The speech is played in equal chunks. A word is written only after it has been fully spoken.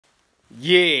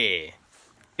Yeah,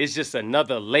 it's just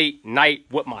another late night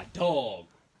with my dog.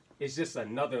 It's just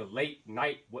another late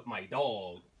night with my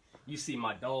dog. You see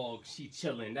my dog, she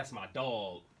chilling, that's my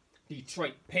dog.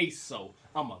 DetroitPay, so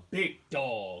I'm a big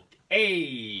dog.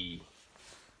 Ayy.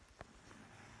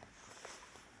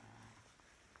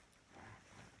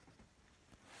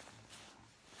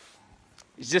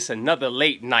 It's just another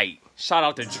late night. Shout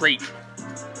out to Drake,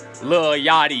 Lil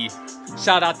Yachty.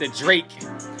 Shout out to Drake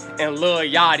and Lil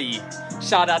Yachty.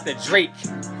 Shout out to Drake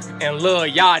and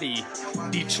Lil Yachty.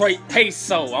 DetroitPay,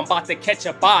 so I'm about to catch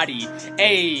a body.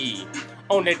 Ayy,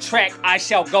 on the track I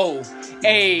shall go.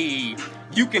 Ayy,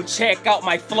 you can check out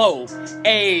my flow.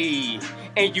 Ayy,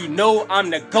 and you know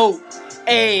I'm the GOAT.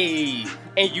 Ayy,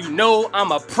 and you know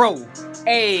I'm a pro.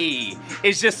 Ayy,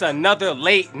 it's just another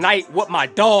late night with my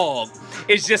dog.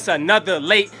 It's just another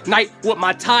late night with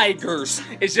my tigers.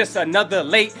 It's just another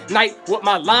late night with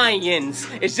my lions.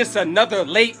 It's just another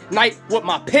late night with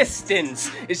my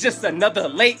pistons. It's just another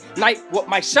late night with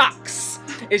my Shocks.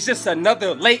 It's just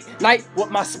another late night with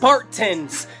my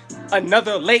Spartans.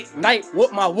 Another late night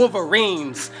with my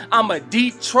Wolverines. I'm a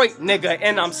Detroit nigga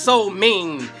and I'm so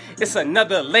mean. It's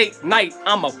another late night,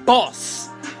 I'm a boss.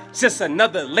 Just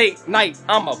another late night,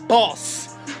 I'm a boss.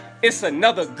 It's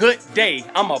another good day,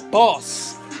 I'm a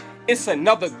boss. It's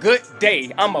another good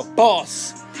day, I'm a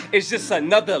boss. It's just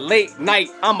another late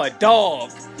night, I'm a dog.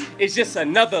 It's just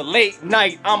another late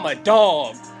night, I'm a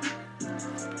dog.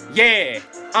 Yeah,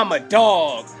 I'm a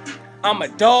dog. I'm a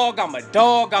dog, I'm a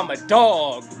dog, I'm a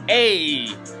dog.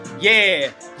 Ayy,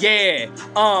 yeah, yeah.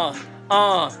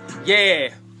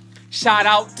 Shout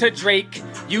out to Drake,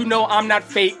 you know I'm not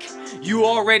fake. You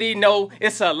already know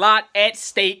it's a lot at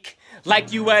stake.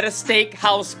 Like you at a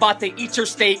steakhouse, about to eat your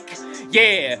steak.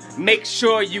 Yeah, make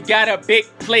sure you got a big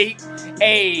plate.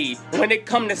 Ayy, when it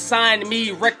come to sign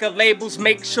me record labels,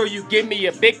 make sure you give me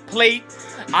a big plate.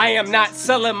 I am not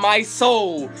selling my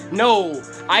soul. No,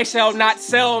 I shall not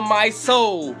sell my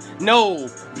soul. No,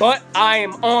 but I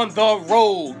am on the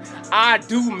road. I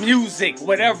do music.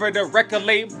 Whatever the record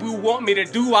label want me to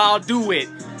do, I'll do it.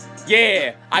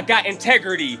 Yeah, I got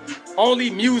integrity. Only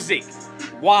music.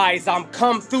 Wise, I'm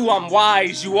come through, I'm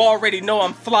wise. You already know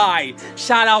I'm fly.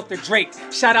 Shout out to Drake.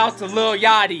 Shout out to Lil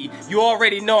Yachty. You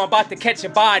already know I'm about to catch a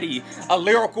body. A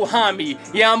lyrical homie.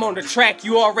 Yeah, I'm on the track.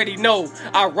 You already know.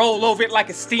 I roll over it like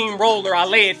a steamroller. I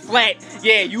lay it flat.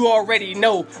 Yeah, you already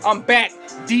know. I'm back.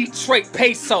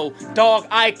 DetroitPay, so dog,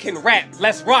 I can rap.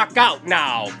 Let's rock out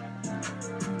now.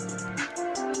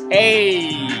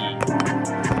 Ayy.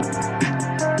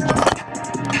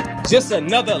 Just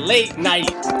another late night.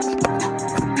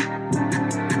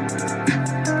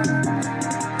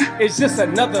 It's just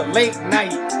another late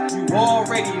night. You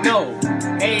already know.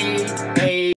 Ayy.